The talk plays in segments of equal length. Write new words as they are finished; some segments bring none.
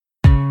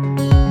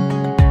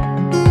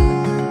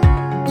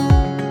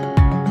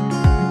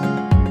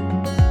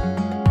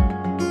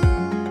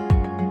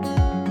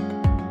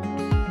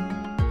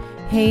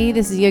Hey,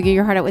 this is Yoga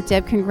Your Heart Out with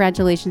Deb.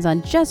 Congratulations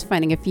on just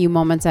finding a few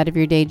moments out of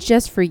your day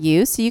just for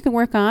you so you can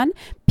work on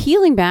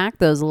peeling back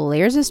those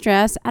layers of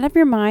stress out of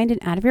your mind and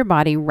out of your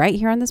body right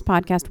here on this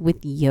podcast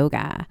with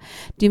yoga.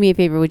 Do me a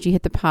favor, would you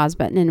hit the pause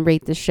button and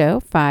rate the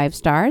show 5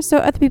 stars so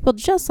other people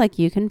just like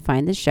you can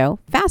find the show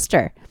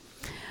faster.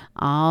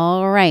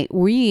 All right,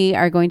 we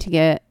are going to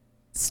get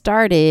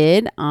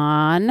started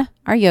on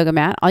our yoga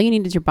mat. All you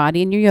need is your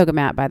body and your yoga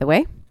mat, by the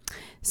way.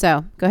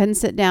 So go ahead and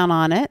sit down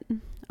on it,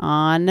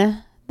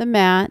 on the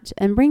mat,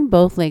 and bring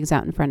both legs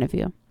out in front of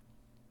you.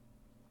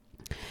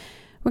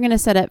 We're going to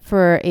set up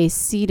for a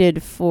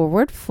seated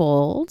forward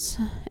fold,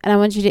 and I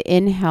want you to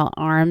inhale,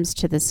 arms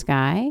to the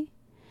sky,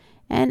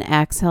 and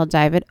exhale,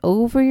 dive it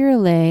over your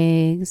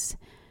legs,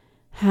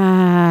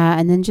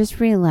 and then just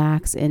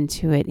relax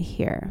into it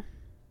here.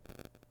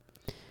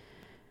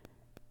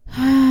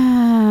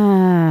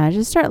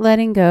 Just start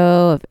letting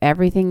go of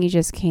everything you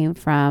just came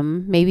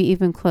from. Maybe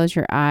even close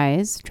your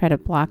eyes. Try to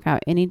block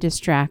out any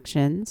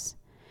distractions.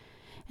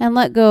 And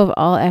let go of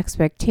all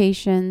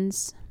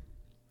expectations.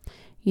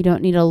 You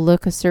don't need to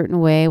look a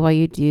certain way while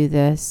you do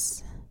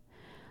this.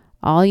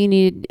 All you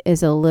need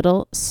is a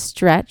little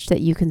stretch that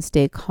you can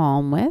stay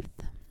calm with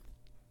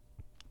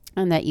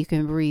and that you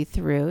can breathe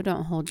through.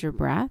 Don't hold your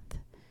breath.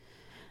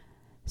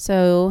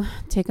 So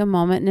take a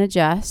moment and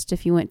adjust.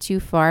 If you went too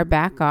far,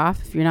 back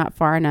off. If you're not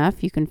far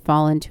enough, you can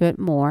fall into it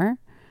more.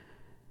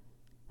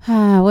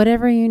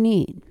 Whatever you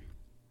need.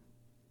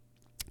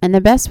 And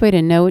the best way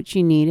to know what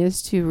you need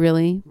is to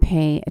really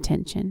pay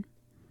attention.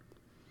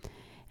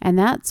 And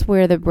that's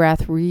where the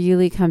breath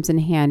really comes in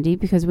handy,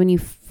 because when you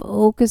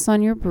focus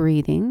on your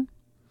breathing,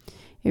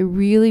 it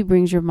really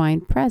brings your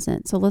mind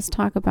present. So let's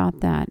talk about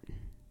that.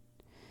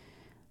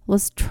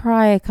 Let's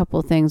try a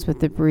couple things with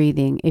the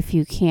breathing if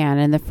you can.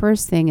 And the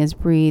first thing is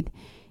breathe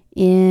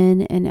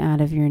in and out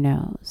of your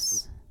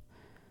nose.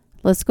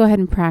 Let's go ahead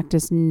and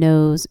practice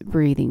nose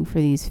breathing for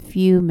these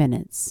few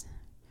minutes.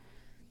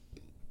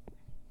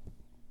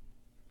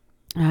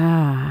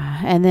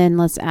 And then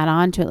let's add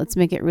on to it. Let's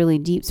make it really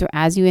deep. So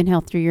as you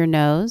inhale through your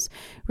nose,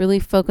 really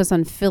focus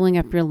on filling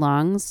up your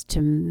lungs to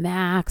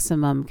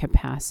maximum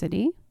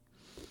capacity.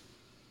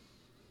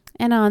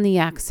 And on the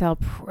exhale,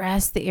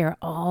 press the air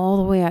all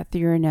the way out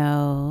through your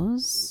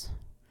nose.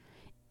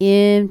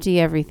 Empty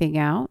everything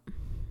out.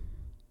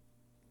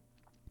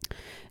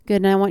 Good.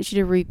 And I want you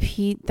to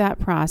repeat that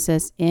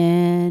process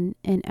in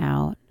and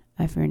out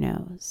of your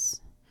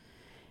nose.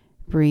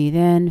 Breathe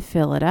in,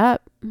 fill it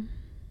up.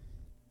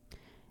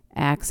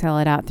 Exhale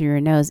it out through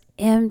your nose,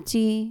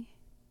 empty.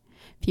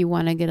 If you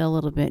want to get a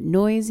little bit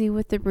noisy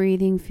with the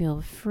breathing, feel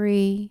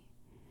free.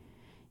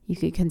 You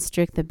could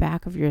constrict the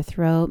back of your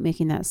throat,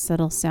 making that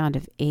subtle sound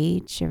of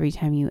H every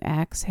time you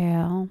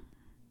exhale.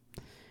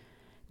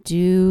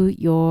 Do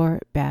your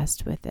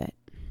best with it.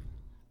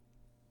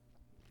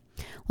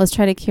 Let's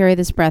try to carry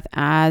this breath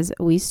as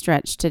we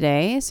stretch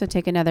today. So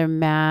take another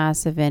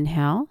massive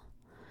inhale.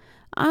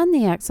 On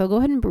the exhale, go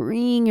ahead and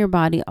bring your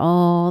body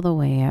all the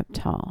way up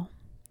tall.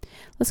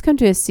 Let's come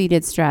to a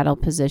seated straddle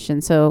position.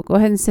 So go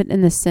ahead and sit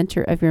in the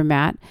center of your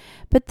mat,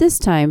 but this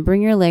time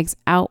bring your legs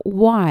out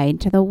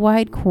wide to the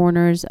wide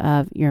corners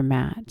of your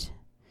mat.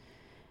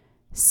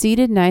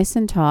 Seated nice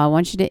and tall, I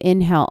want you to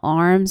inhale,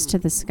 arms to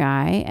the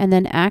sky, and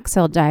then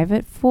exhale, dive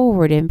it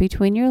forward in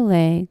between your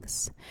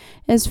legs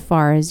as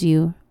far as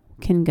you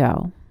can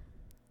go.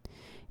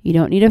 You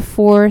don't need to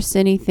force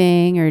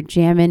anything or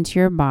jam into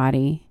your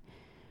body.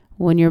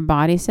 When your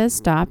body says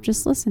stop,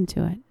 just listen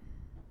to it.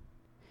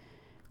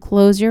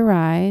 Close your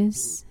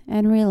eyes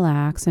and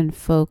relax and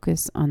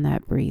focus on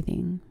that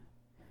breathing.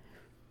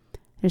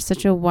 There's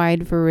such a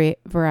wide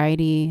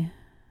variety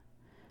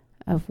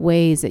of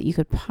ways that you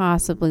could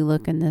possibly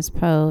look in this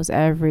pose.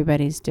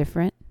 Everybody's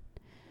different.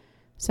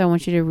 So I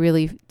want you to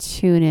really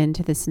tune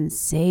into the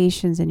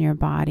sensations in your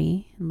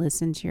body and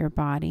listen to your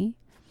body.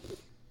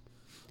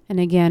 And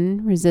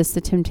again, resist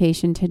the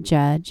temptation to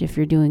judge if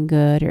you're doing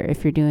good or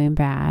if you're doing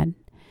bad.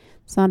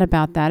 It's not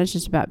about that. It's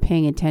just about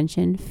paying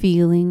attention,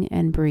 feeling,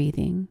 and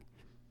breathing.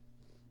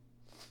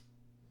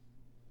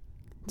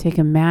 Take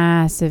a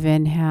massive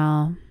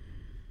inhale.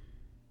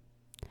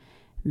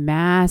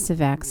 Massive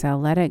exhale.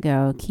 Let it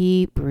go.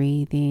 Keep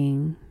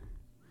breathing.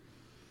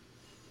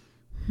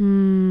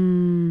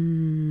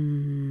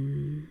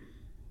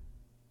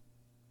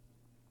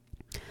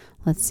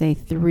 Let's say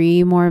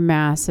 3 more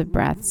massive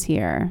breaths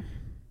here.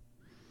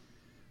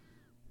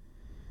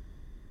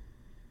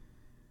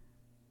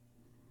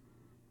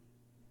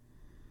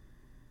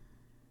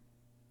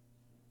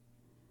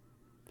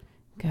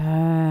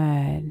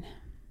 Good.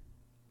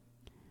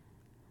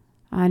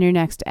 On your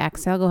next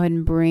exhale, go ahead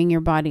and bring your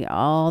body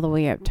all the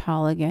way up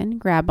tall again.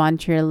 Grab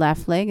onto your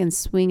left leg and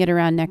swing it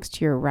around next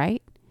to your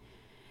right.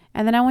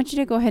 And then I want you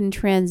to go ahead and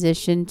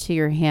transition to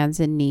your hands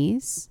and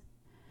knees.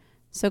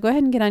 So go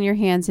ahead and get on your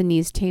hands and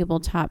knees,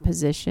 tabletop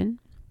position.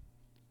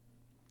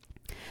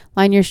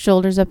 Line your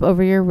shoulders up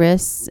over your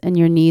wrists and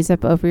your knees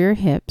up over your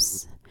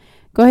hips.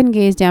 Go ahead and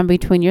gaze down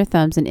between your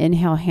thumbs and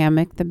inhale,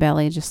 hammock the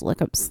belly. Just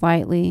look up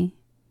slightly.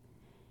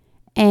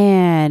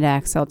 And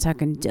exhale,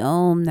 tuck and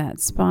dome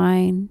that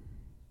spine.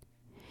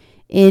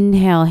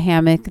 Inhale,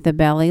 hammock the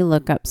belly,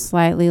 look up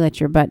slightly, let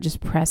your butt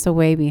just press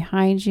away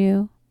behind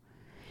you.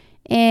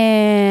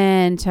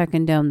 And tuck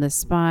and dome the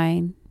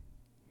spine.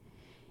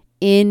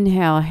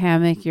 Inhale,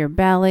 hammock your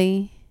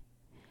belly.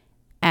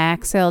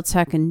 Exhale,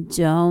 tuck and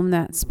dome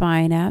that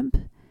spine up.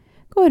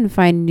 Go ahead and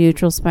find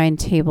neutral spine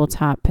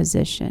tabletop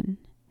position.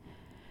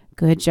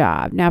 Good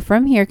job. Now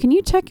from here, can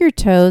you tuck your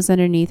toes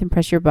underneath and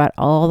press your butt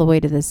all the way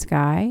to the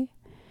sky?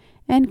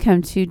 And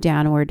come to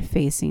downward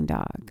facing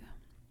dog.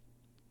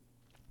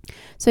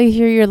 So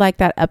here you're like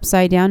that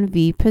upside down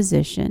V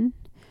position.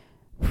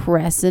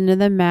 Press into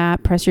the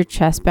mat. Press your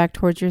chest back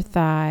towards your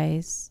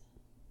thighs.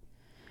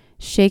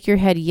 Shake your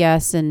head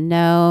yes and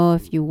no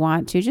if you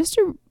want to, just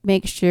to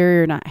make sure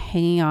you're not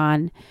hanging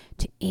on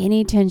to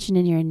any tension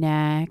in your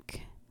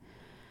neck.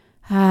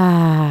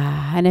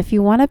 And if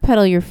you want to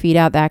pedal your feet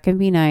out, that can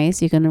be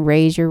nice. You can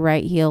raise your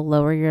right heel,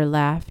 lower your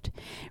left.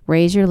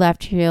 Raise your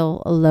left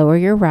heel, lower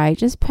your right.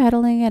 Just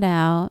pedaling it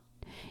out,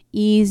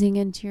 easing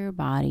into your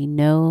body.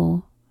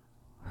 No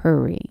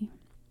hurry.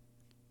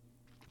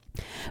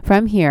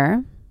 From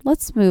here,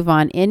 let's move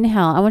on.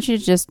 Inhale. I want you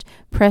to just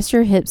press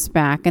your hips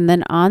back, and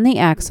then on the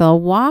exhale,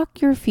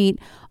 walk your feet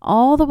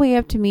all the way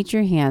up to meet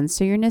your hands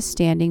so you're in a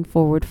standing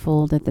forward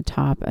fold at the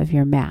top of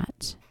your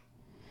mat.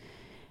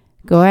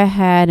 Go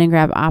ahead and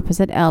grab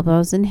opposite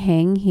elbows and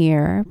hang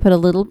here. Put a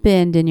little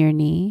bend in your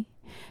knee.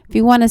 If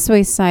you want to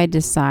sway side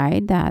to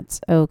side,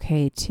 that's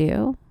okay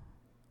too.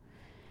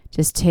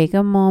 Just take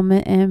a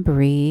moment and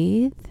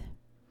breathe.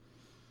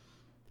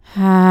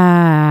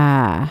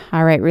 All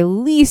right,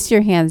 release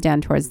your hands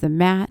down towards the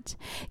mat.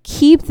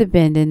 Keep the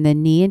bend in the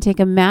knee and take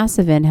a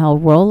massive inhale.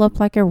 Roll up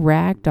like a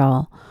rag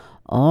doll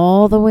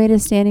all the way to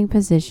standing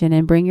position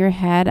and bring your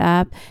head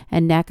up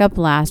and neck up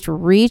last.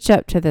 Reach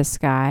up to the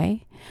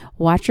sky.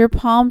 Watch your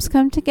palms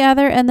come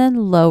together and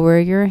then lower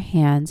your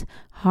hands.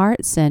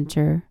 Heart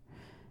center.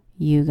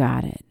 You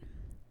got it.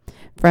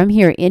 From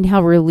here,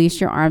 inhale,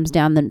 release your arms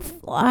down, then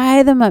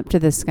fly them up to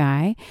the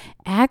sky.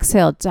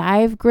 Exhale,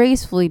 dive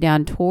gracefully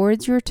down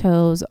towards your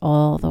toes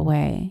all the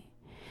way.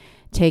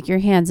 Take your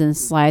hands and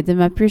slide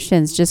them up your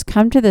shins. Just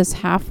come to this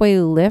halfway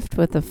lift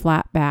with a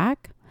flat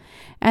back.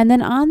 And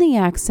then on the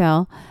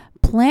exhale,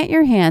 plant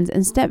your hands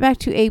and step back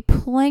to a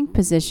plank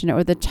position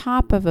or the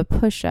top of a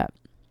push-up.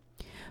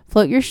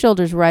 Float your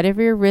shoulders right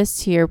over your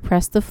wrists here.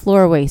 Press the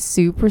floor away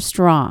super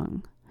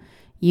strong.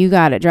 You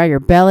got it. Draw your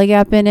belly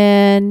gap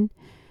in.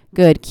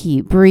 Good.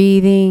 Keep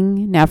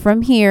breathing. Now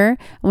from here,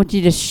 I want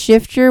you to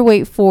shift your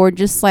weight forward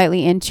just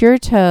slightly into your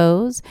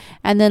toes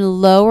and then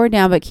lower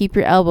down, but keep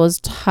your elbows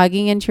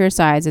tugging into your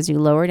sides as you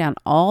lower down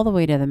all the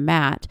way to the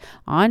mat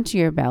onto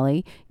your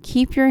belly.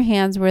 Keep your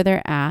hands where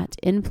they're at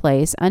in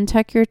place.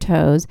 Untuck your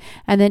toes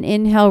and then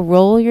inhale,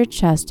 roll your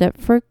chest up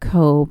for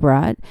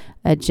cobra,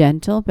 a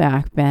gentle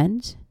back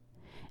bend.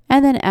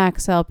 And then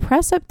exhale,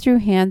 press up through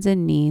hands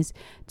and knees.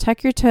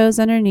 Tuck your toes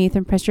underneath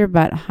and press your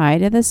butt high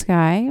to the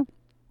sky.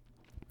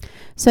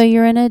 So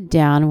you're in a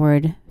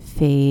downward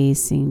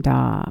facing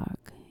dog.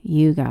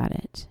 You got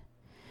it.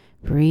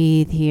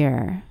 Breathe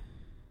here.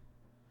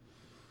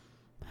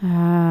 All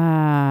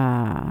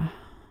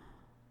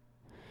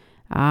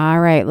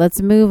right,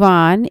 let's move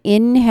on.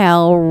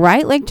 Inhale,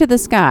 right leg to the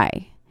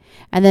sky.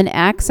 And then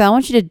exhale, I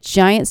want you to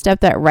giant step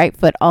that right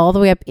foot all the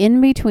way up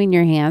in between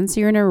your hands. So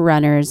you're in a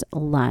runner's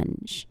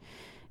lunge.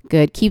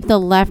 Good. Keep the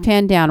left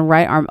hand down.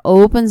 Right arm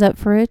opens up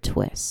for a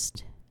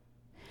twist.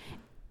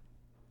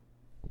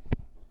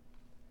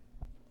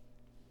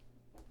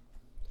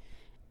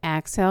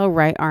 Exhale,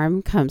 right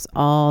arm comes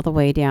all the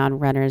way down,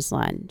 runner's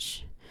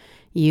lunge.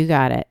 You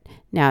got it.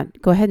 Now,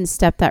 go ahead and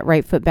step that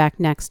right foot back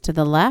next to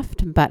the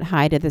left, butt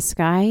high to the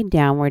sky,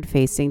 downward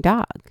facing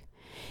dog.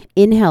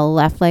 Inhale,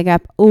 left leg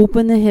up,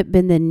 open the hip,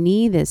 bend the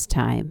knee this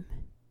time.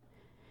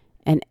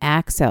 And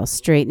exhale,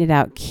 straighten it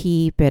out,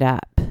 keep it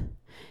up.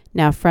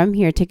 Now from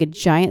here, take a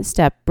giant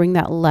step, bring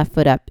that left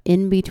foot up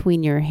in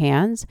between your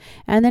hands,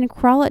 and then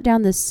crawl it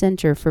down the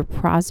center for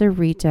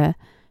Prasarita,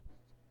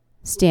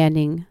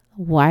 standing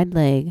wide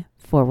leg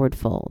forward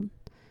fold.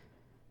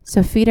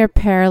 So feet are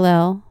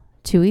parallel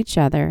to each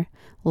other,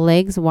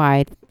 legs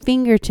wide,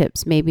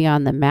 fingertips maybe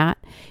on the mat.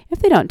 If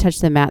they don't touch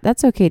the mat,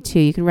 that's okay too.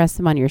 You can rest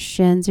them on your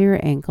shins or your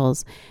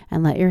ankles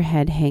and let your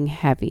head hang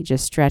heavy,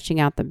 just stretching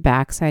out the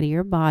back side of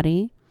your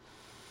body.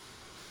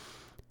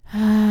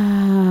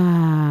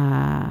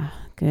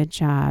 Good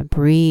job.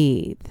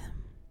 Breathe.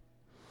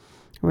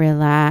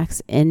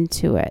 Relax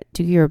into it.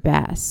 Do your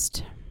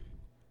best.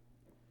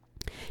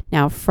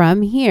 Now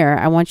from here,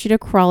 I want you to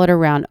crawl it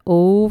around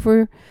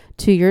over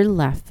to your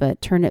left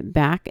foot. Turn it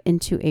back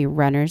into a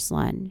runner's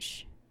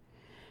lunge.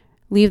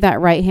 Leave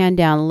that right hand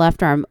down.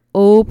 Left arm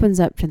opens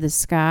up to the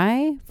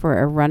sky for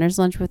a runner's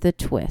lunge with a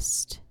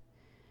twist.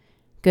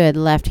 Good.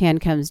 Left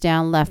hand comes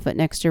down. Left foot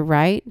next to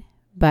right.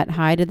 Butt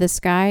high to the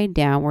sky.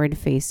 Downward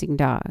facing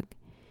dog.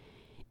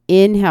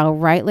 Inhale,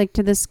 right leg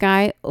to the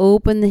sky.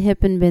 Open the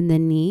hip and bend the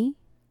knee.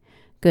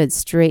 Good.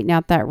 Straighten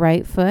out that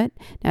right foot.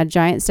 Now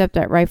giant step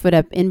that right foot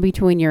up in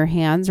between your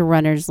hands,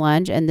 runner's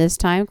lunge, and this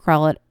time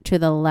crawl it to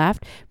the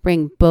left.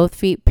 Bring both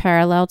feet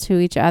parallel to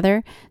each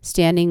other.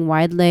 Standing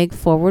wide leg,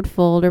 forward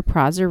fold or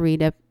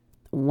prasarita.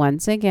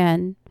 Once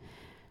again.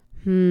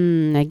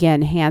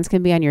 Again, hands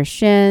can be on your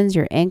shins,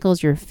 your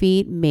ankles, your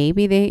feet.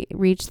 Maybe they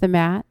reach the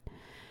mat.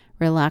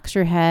 Relax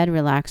your head,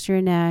 relax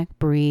your neck.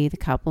 Breathe. A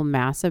couple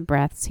massive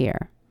breaths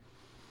here.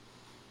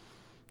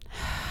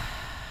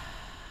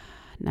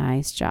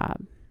 Nice job.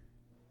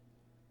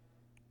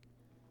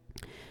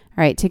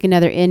 All right, take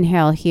another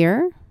inhale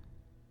here.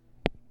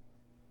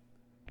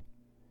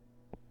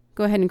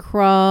 Go ahead and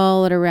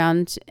crawl it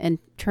around and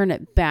turn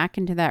it back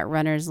into that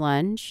runner's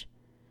lunge.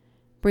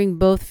 Bring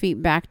both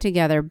feet back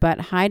together, butt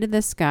high to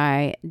the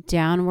sky,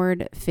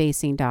 downward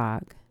facing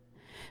dog.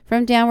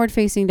 From downward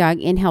facing dog,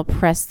 inhale,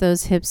 press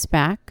those hips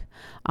back.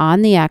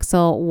 On the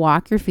exhale,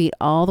 walk your feet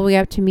all the way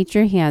up to meet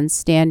your hands,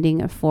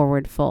 standing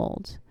forward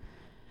fold.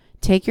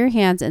 Take your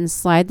hands and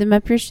slide them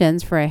up your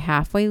shins for a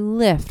halfway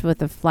lift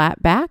with a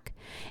flat back.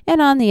 And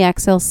on the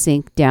exhale,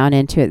 sink down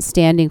into it,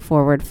 standing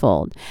forward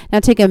fold. Now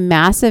take a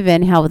massive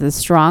inhale with a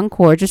strong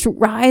core. Just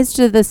rise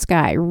to the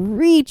sky.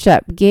 Reach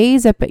up,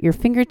 gaze up at your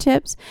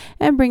fingertips,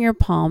 and bring your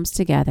palms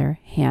together.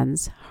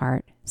 Hands,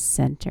 heart,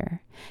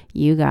 center.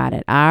 You got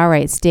it. All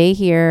right, stay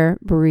here.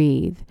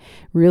 Breathe.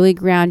 Really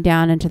ground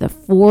down into the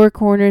four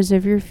corners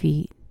of your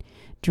feet.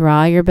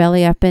 Draw your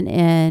belly up and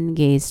in.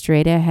 Gaze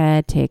straight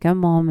ahead. Take a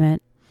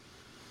moment.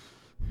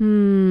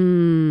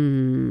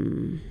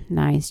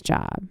 Nice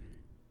job.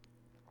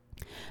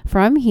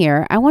 From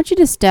here, I want you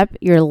to step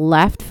your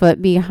left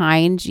foot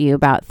behind you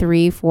about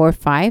 3, 4,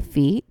 5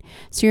 feet.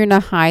 So you're in a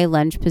high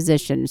lunge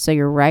position. So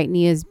your right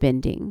knee is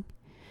bending.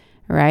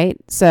 All right.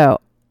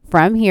 So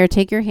from here,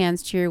 take your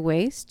hands to your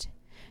waist.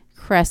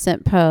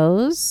 Crescent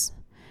pose.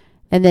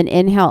 And then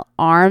inhale,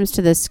 arms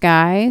to the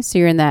sky. So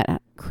you're in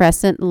that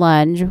crescent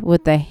lunge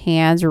with the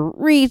hands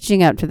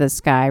reaching up to the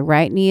sky.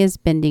 Right knee is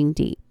bending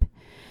deep.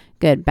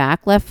 Good.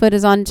 Back left foot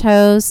is on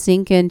toes.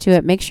 Sink into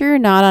it. Make sure you're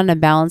not on a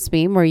balance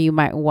beam where you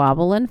might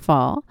wobble and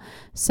fall.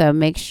 So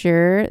make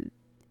sure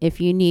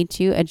if you need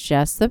to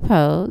adjust the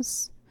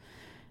pose.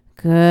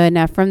 Good.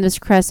 Now from this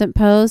crescent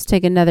pose,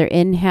 take another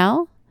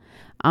inhale.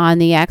 On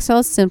the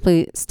exhale,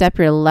 simply step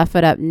your left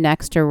foot up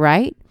next to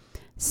right,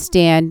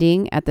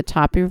 standing at the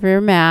top of your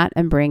mat,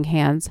 and bring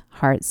hands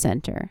heart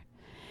center.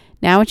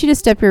 Now I want you to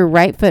step your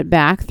right foot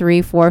back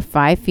 3, 4,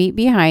 5 feet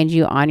behind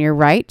you on your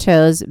right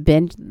toes.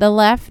 Bend the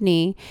left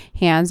knee,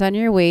 hands on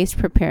your waist,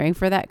 preparing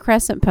for that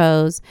crescent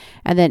pose.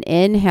 And then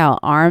inhale,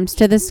 arms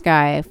to the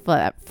sky,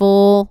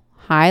 full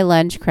high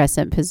lunge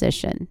crescent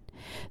position.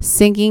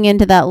 Sinking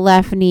into that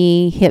left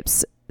knee,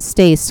 hips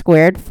stay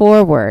squared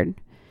forward.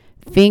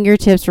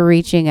 Fingertips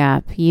reaching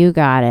up. You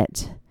got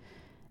it.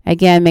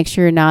 Again, make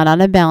sure you're not on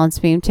a balance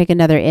beam. Take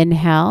another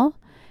inhale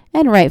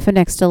and right foot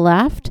next to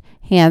left.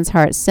 Hands,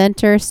 heart,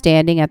 center,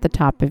 standing at the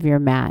top of your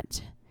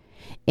mat.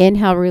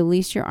 Inhale,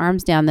 release your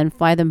arms down, then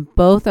fly them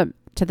both up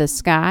to the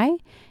sky.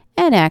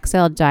 And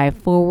exhale, dive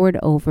forward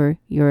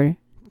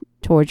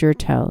towards your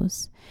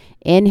toes.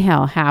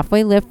 Inhale,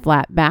 halfway lift,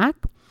 flat back.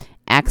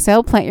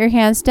 Exhale, plant your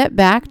hands, step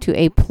back to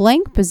a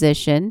plank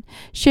position.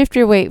 Shift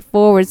your weight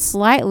forward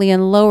slightly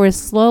and lower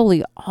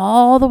slowly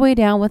all the way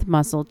down with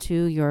muscle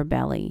to your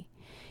belly.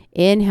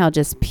 Inhale,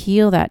 just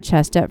peel that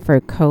chest up for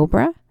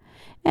cobra.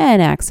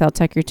 And exhale,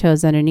 tuck your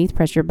toes underneath,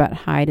 press your butt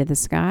high to the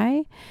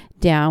sky,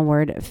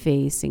 downward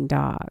facing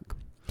dog.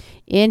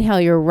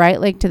 Inhale your right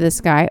leg to the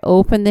sky,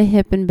 open the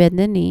hip and bend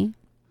the knee.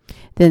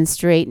 Then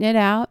straighten it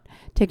out.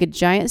 Take a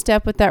giant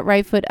step with that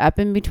right foot up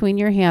in between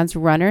your hands,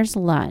 runner's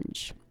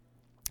lunge.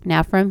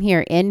 Now from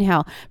here,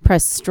 inhale,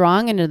 press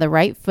strong into the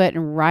right foot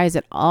and rise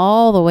it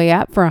all the way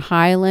up for a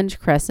high lunge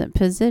crescent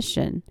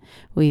position.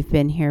 We've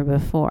been here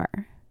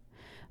before.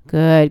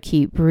 Good.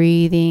 Keep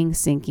breathing,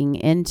 sinking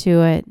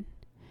into it.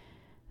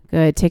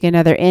 Good. Take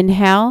another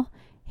inhale.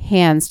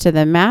 Hands to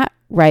the mat.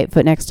 Right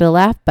foot next to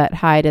left, butt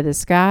high to the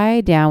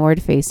sky.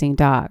 Downward facing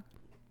dog.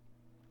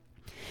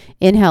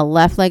 Inhale,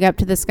 left leg up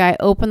to the sky.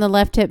 Open the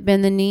left hip,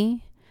 bend the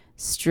knee.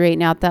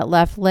 Straighten out that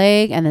left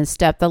leg and then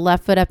step the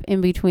left foot up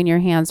in between your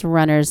hands,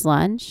 runner's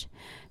lunge.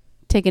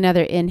 Take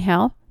another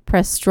inhale.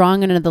 Press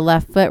strong into the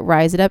left foot.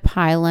 Rise it up,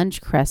 high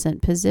lunge,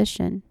 crescent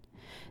position.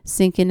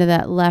 Sink into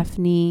that left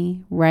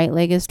knee. Right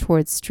leg is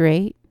towards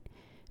straight.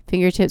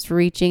 Fingertips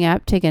reaching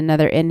up. Take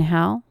another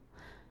inhale.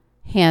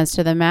 Hands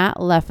to the mat,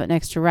 left foot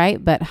next to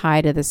right, butt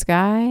high to the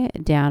sky,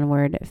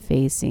 downward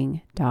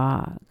facing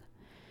dog.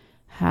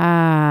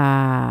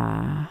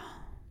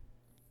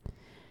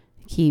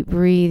 Keep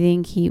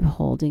breathing, keep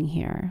holding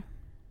here.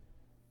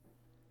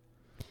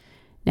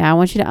 Now I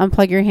want you to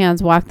unplug your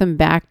hands, walk them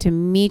back to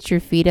meet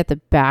your feet at the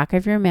back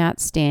of your mat,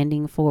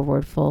 standing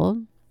forward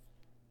fold.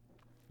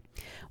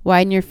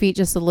 Widen your feet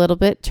just a little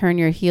bit, turn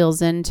your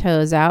heels in,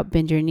 toes out,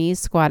 bend your knees,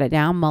 squat it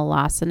down,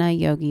 Malasana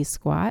Yogi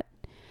Squat.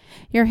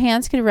 Your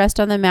hands can rest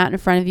on the mat in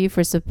front of you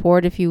for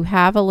support. If you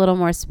have a little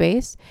more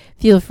space,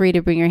 feel free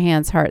to bring your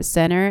hands heart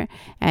center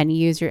and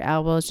use your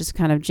elbows. Just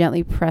kind of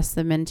gently press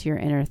them into your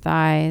inner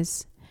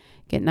thighs.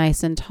 Get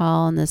nice and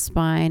tall in the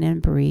spine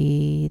and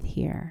breathe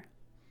here.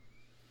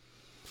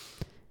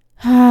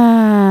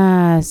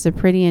 It's a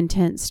pretty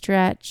intense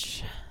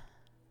stretch.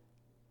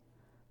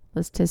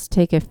 Let's just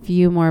take a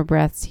few more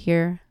breaths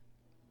here.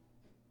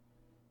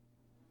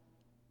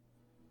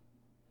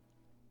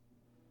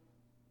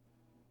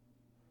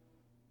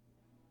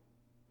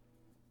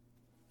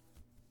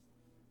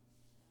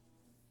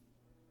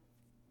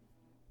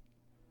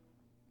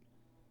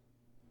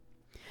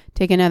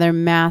 Take another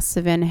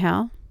massive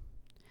inhale.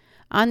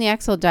 On the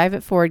exhale, dive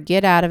it forward.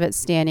 Get out of it,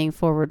 standing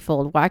forward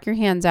fold. Walk your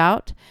hands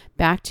out,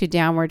 back to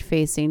downward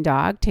facing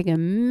dog. Take a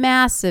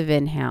massive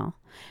inhale.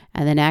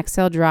 And then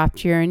exhale, drop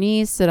to your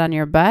knees. Sit on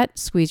your butt.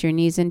 Squeeze your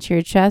knees into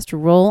your chest.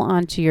 Roll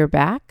onto your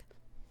back.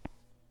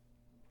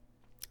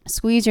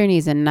 Squeeze your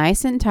knees in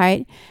nice and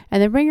tight.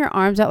 And then bring your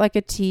arms out like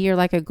a T or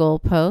like a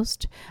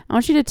goalpost. I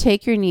want you to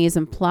take your knees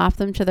and plop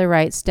them to the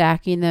right,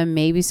 stacking them.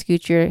 Maybe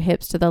scoot your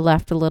hips to the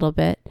left a little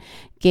bit.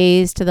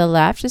 Gaze to the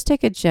left. Just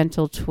take a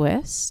gentle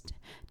twist.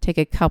 Take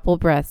a couple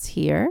breaths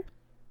here.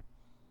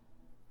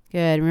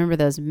 Good. Remember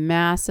those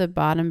massive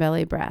bottom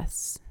belly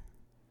breaths.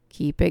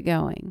 Keep it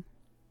going.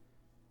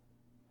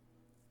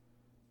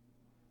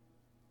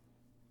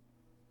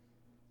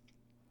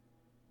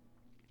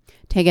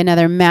 Take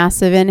another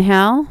massive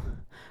inhale.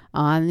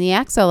 On the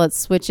exhale, let's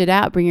switch it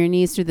out. Bring your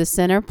knees through the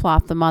center.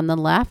 Plop them on the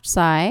left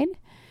side.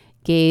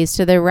 Gaze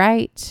to the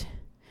right.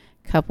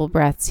 Couple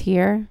breaths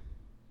here.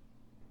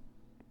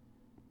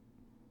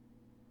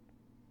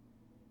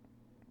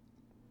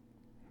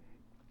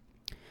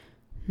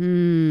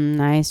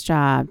 Nice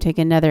job. Take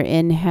another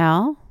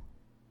inhale.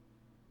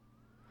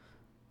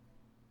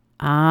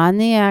 On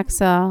the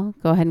exhale,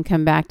 go ahead and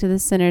come back to the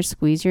center.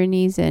 Squeeze your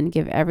knees in.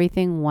 Give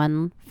everything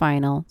one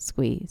final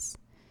squeeze.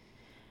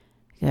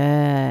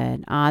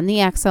 Good. On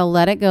the exhale,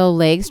 let it go.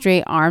 Legs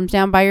straight, arms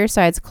down by your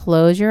sides.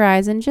 Close your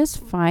eyes and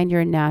just find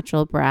your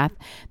natural breath.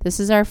 This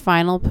is our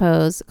final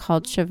pose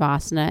called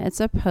Shavasana. It's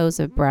a pose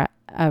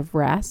of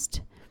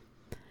rest.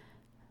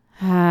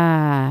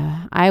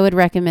 I would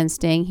recommend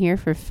staying here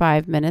for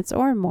 5 minutes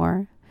or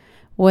more,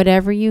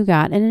 whatever you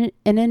got, and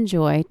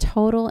enjoy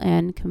total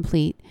and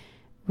complete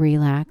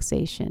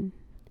relaxation.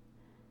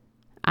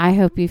 I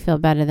hope you feel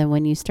better than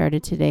when you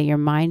started today. Your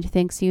mind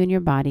thanks you and your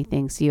body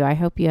thanks you. I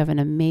hope you have an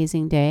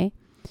amazing day.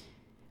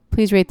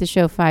 Please rate the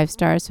show 5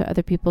 stars so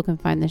other people can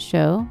find the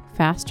show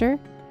faster.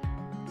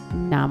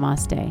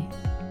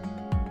 Namaste.